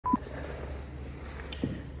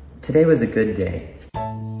Today was a good day.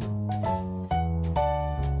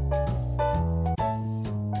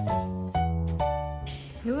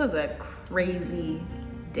 It was a crazy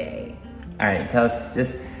day. All right, tell us,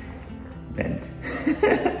 just vent. Do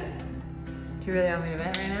you really want me to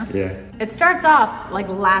vent right now? Yeah. It starts off like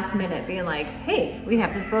last minute being like, hey, we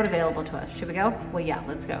have this boat available to us. Should we go? Well, yeah,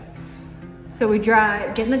 let's go. So we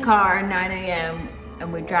drive, get in the car at 9 a.m.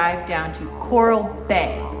 and we drive down to Coral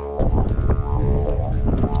Bay.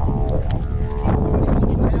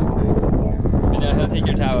 No, he'll take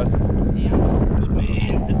your towels.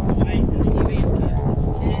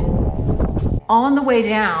 On the way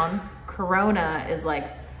down, Corona is like,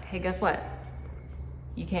 hey, guess what?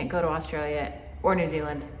 You can't go to Australia or New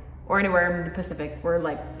Zealand or anywhere in the Pacific. We're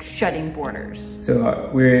like shutting borders. So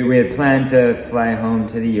we had planned to fly home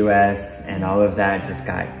to the US and all of that just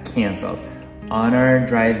got canceled. On our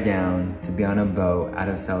drive down to be on a boat out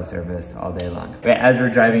of cell service all day long. But as we're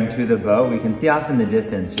driving to the boat, we can see off in the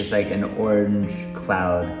distance just like an orange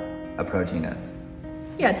cloud approaching us.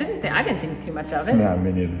 Yeah, I didn't think too much of it. No,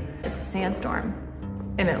 me neither. It's a sandstorm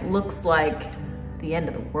and it looks like the end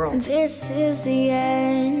of the world. This is the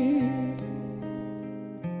end.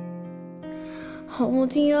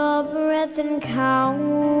 Hold your breath and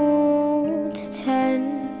count to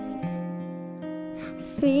 10.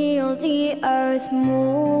 Feel the earth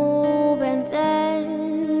move and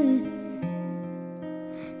then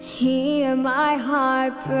hear my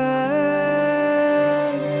heart burst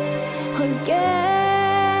again.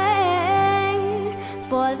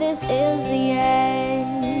 For this is the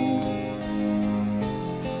end.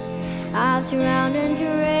 I've drowned and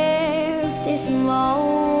dreamt this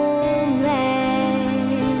moment,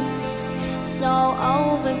 so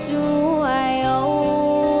overdue I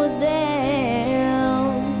owe them.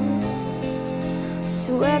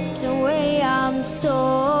 Swept away, I'm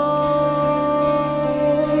stolen.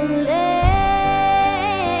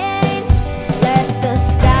 Let the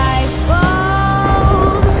sky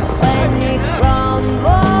fall when it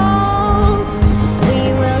crumbles. We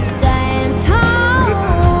will stand tall.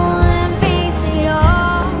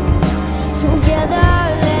 Together,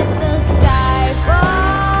 let the sky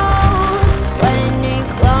fall. When it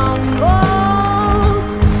crumbles,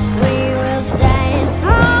 we will stand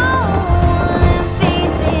tall and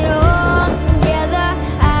face it all together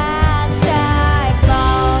at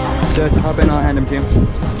Skyfall. Just hop in, I'll hand him to you.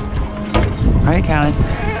 All right, Callie.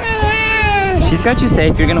 She's got you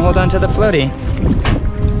safe. You're gonna hold on to the floaty.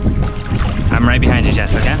 I'm right behind you,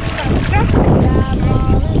 Jess, okay?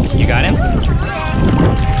 You got him?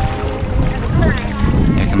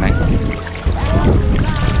 Yeah, come back.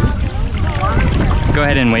 Go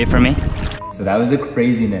ahead and wait for me. So that was the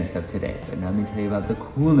craziness of today, but now let me tell you about the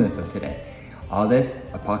coolness of today. All this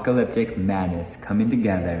apocalyptic madness coming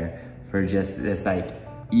together for just this like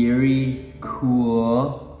eerie,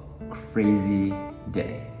 cool, crazy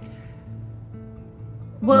day.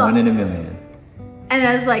 Well, 1 in a million. And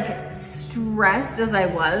as like stressed as I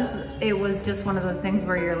was, it was just one of those things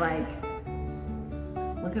where you're like,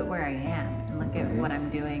 look at where I am and look at what I'm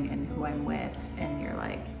doing and who I'm with, and you're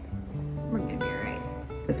like, we're gonna be all right.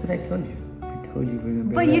 That's what I told you. I told you we were gonna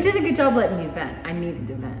be But all you right. did a good job letting me vent. I needed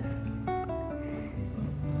to vent.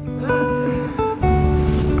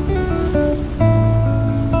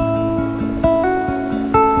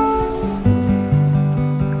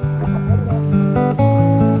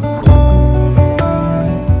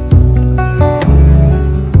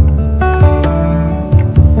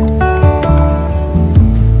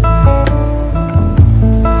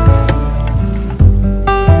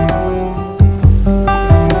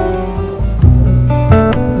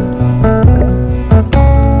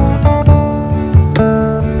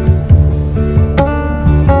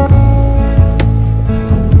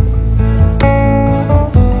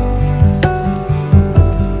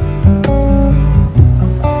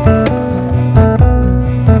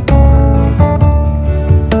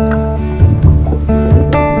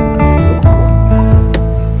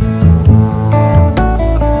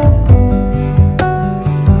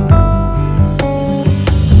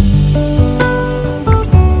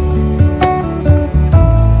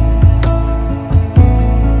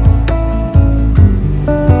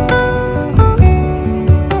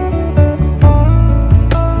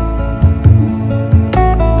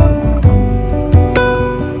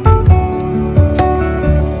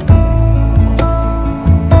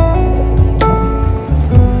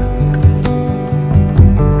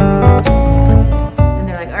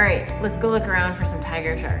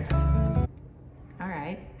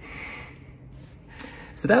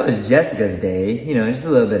 So that was Jessica's day, you know, just a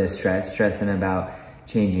little bit of stressing about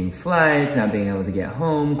changing flights, not being able to get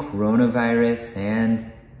home, coronavirus, and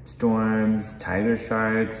storms, tiger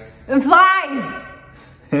sharks. And flies!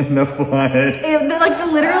 And the flood.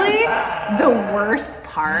 Literally the worst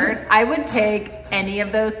part. I would take any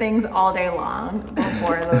of those things all day long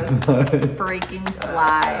before those freaking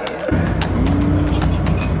flies.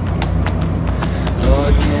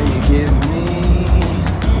 Lord, can you give me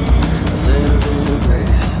a little bit of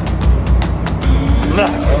grace?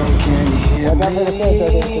 Oh, can you hear me?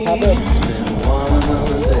 It's been one of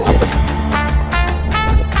those days.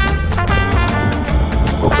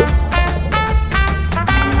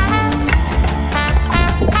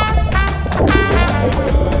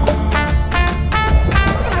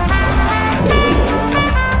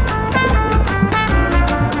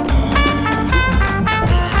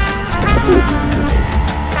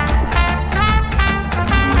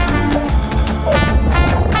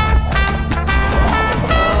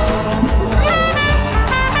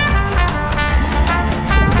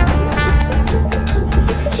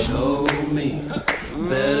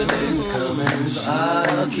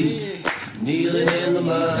 Kneeling in the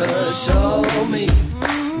mud, show me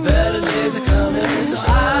better days are coming, so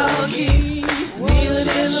I'll keep kneeling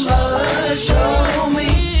in the mud, show me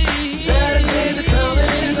better days are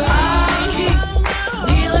coming, so I'll keep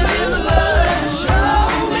kneeling in the mud, show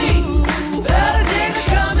me better days are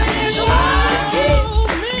coming, so I'll keep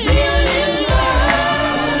kneeling in the mud.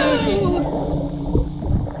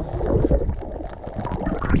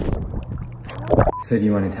 So do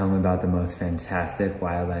you want to tell them about the most fantastic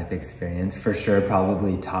wildlife experience? For sure,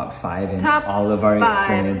 probably top 5 in all of our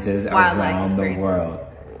experiences around the world.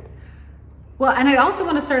 Well, and I also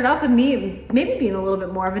want to start it off with me maybe being a little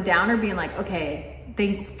bit more of a downer, being like, okay,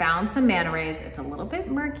 they found some manta rays. It's a little bit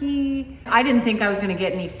murky. I didn't think I was going to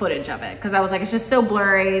get any footage of it because I was like, it's just so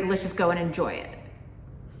blurry. Let's just go and enjoy it.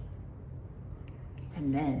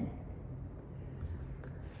 And then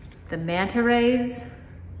the manta rays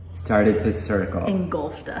started to circle.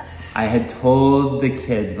 Engulfed us. I had told the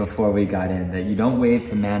kids before we got in that you don't wave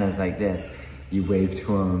to mantas like this, you wave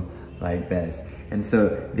to them like this. And so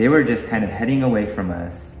they were just kind of heading away from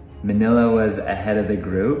us. Manila was ahead of the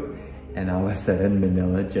group, and all of a sudden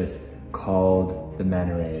Manila just called the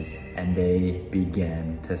manta rays and they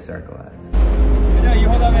began to circle us. Manila, you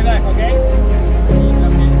hold on my back, okay?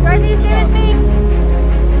 Dorothy, stay with me.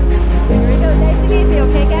 Here we go, nice and easy,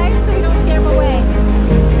 okay guys? So we don't scare them away.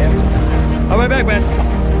 Hold my back, man.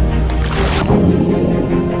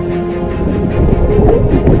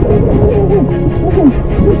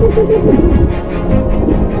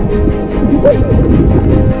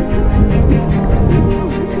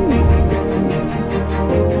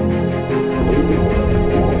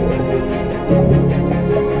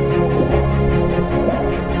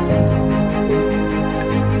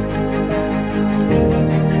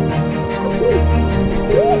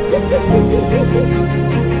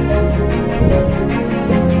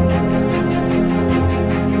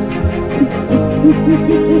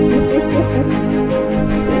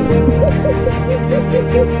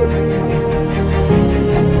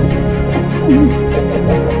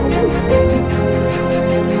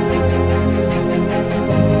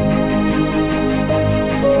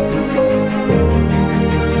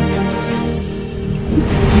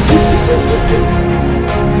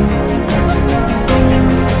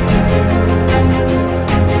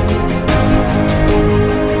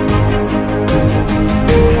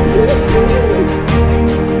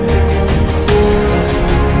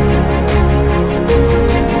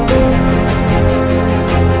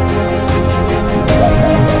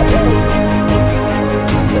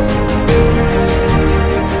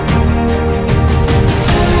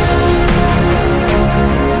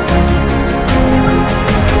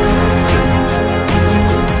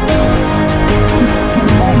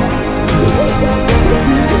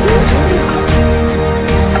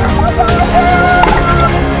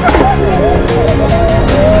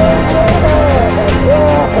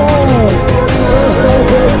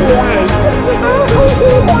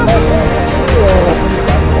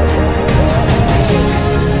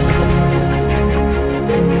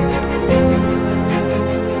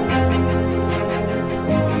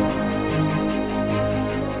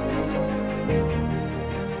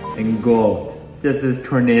 Engulfed. Just this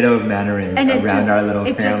tornado of manta rays around our little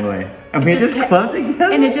family. And we just clumped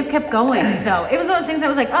together. And it just kept going though. It was one of those things I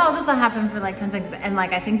was like, oh, this will happen for like 10 seconds. And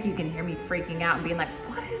like, I think you can hear me freaking out and being like,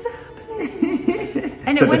 what is happening?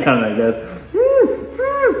 And so it just sounded like this.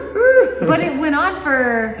 But it went on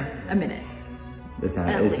for a minute. It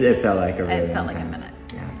felt like a really long time. minute.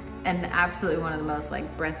 Yeah. And absolutely one of the most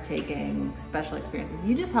like breathtaking special experiences.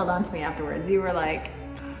 You just held on to me afterwards. You were like,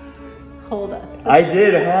 hold up. I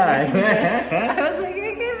did, huh? I was like,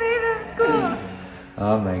 okay, babe, that's cool.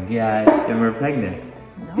 Oh my gosh, and we're pregnant.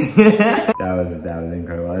 No. that was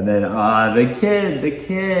incredible. And then the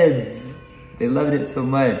kids, they loved it so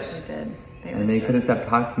much. They did. And they couldn't stop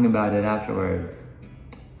talking about it afterwards.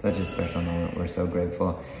 Such a special moment. We're so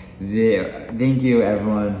grateful. Thank you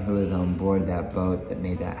everyone who was on board that boat, that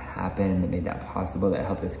made that happen, that made that possible, that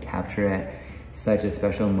helped us capture it. Such a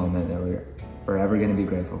special moment that we're forever gonna be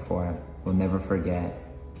grateful for. We'll never forget.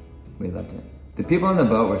 We loved it. The people on the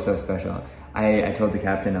boat were so special. I told the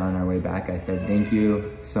captain on our way back, I said, thank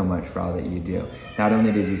you so much for all that you do. Not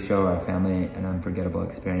only did you show our family an unforgettable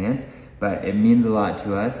experience, but it means a lot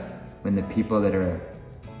to us when the people that are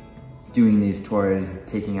doing these tours,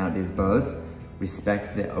 taking out these boats,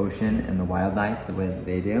 respect the ocean and the wildlife the way that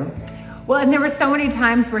they do. Well, and there were so many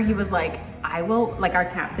times where he was like, I will, like our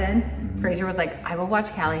captain, Fraser was like, I will watch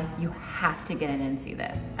Callie, you have to get in and see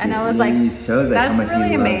this. And I was like, shows like that's how much really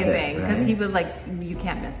he loves amazing. it, Because right? he was like, you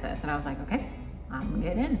can't miss this. And I was like, okay, I'm gonna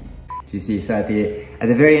get in. Do you see, so at the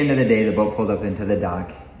very end of the day, the boat pulled up into the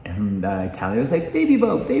dock and Callie was like, baby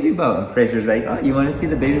boat, baby boat. And Fraser's like, oh, you wanna see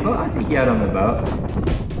the baby boat? I'll take you out on the boat.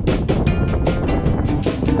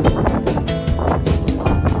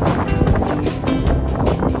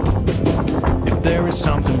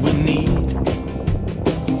 Something we need,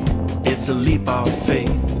 it's a leap of faith,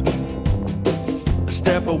 a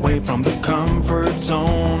step away from the comfort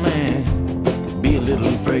zone and be a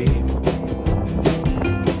little brave.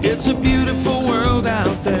 It's a beautiful world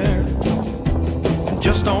out there,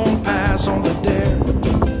 just don't pass on the dare.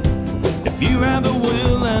 If you have the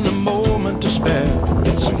will and a moment to spare,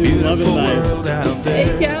 it's a beautiful world out there.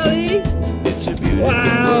 Hey, Callie! It's a beautiful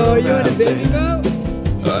Wow, world you out want a baby there. boat?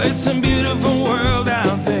 It's a beautiful world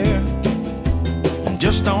out there,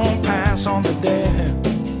 just don't pass on the dare.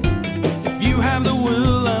 If you have the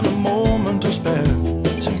will and a moment to spare,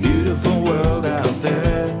 it's a beautiful world out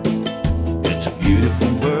there. It's a beautiful